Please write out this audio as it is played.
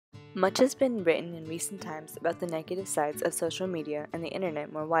Much has been written in recent times about the negative sides of social media and the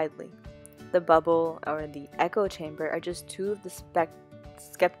internet more widely. The bubble or the echo chamber are just two of the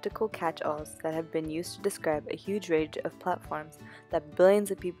skeptical catch-alls that have been used to describe a huge range of platforms that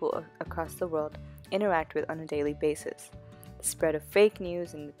billions of people across the world interact with on a daily basis. The spread of fake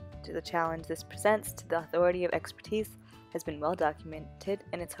news and the challenge this presents to the authority of expertise has been well documented,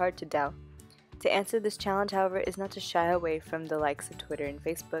 and it's hard to doubt. To answer this challenge, however, is not to shy away from the likes of Twitter and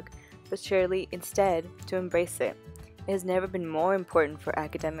Facebook, but surely instead to embrace it. It has never been more important for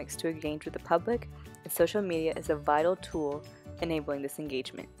academics to engage with the public, and social media is a vital tool enabling this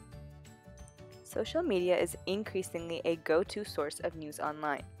engagement. Social media is increasingly a go-to source of news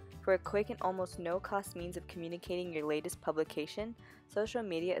online. For a quick and almost no-cost means of communicating your latest publication, social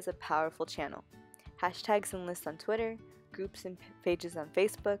media is a powerful channel. Hashtags and lists on Twitter, groups and pages on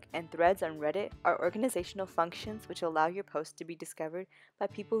Facebook, and threads on Reddit are organizational functions which allow your post to be discovered by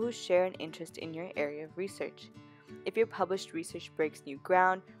people who share an interest in your area of research. If your published research breaks new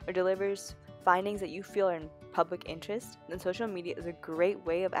ground or delivers findings that you feel are in public interest, then social media is a great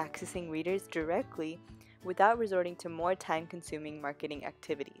way of accessing readers directly without resorting to more time-consuming marketing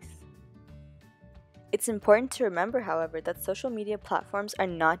activities. It's important to remember, however, that social media platforms are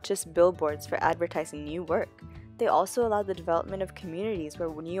not just billboards for advertising new work. They also allow the development of communities where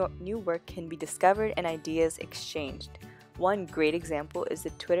new work can be discovered and ideas exchanged. One great example is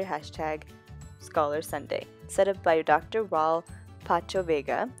the Twitter hashtag Scholar Sunday, set up by Dr. Raul Pacho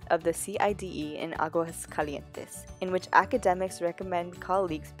Vega of the CIDE in Aguascalientes, in which academics recommend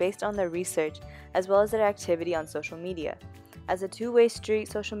colleagues based on their research as well as their activity on social media. As a two-way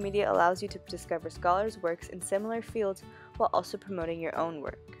street, social media allows you to discover scholars' works in similar fields while also promoting your own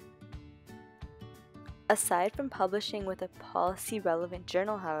work. Aside from publishing with a policy-relevant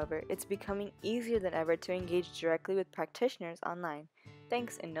journal, however, it's becoming easier than ever to engage directly with practitioners online,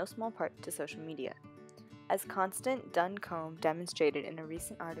 thanks in no small part to social media. As Constant Duncombe demonstrated in a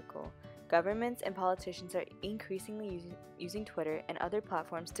recent article, governments and politicians are increasingly using Twitter and other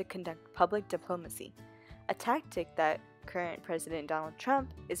platforms to conduct public diplomacy, a tactic that current President Donald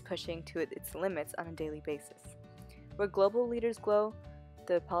Trump is pushing to its limits on a daily basis. Where global leaders glow,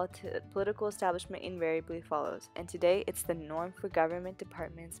 the political establishment invariably follows, and today it's the norm for government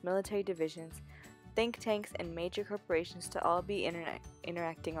departments, military divisions, think tanks, and major corporations to all be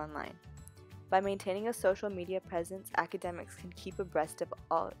interacting online. By maintaining a social media presence, academics can keep abreast of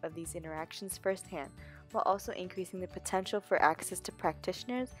all of these interactions firsthand, while also increasing the potential for access to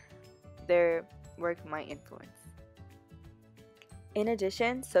practitioners their work might influence. In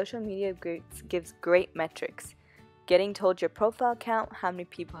addition, social media gives great metrics. Getting told your profile count, how many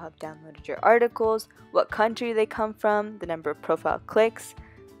people have downloaded your articles, what country they come from, the number of profile clicks.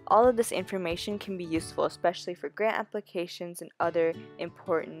 All of this information can be useful, especially for grant applications and other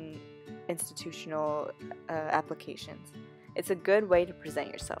important institutional applications. It's a good way to present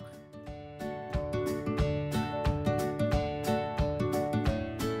yourself.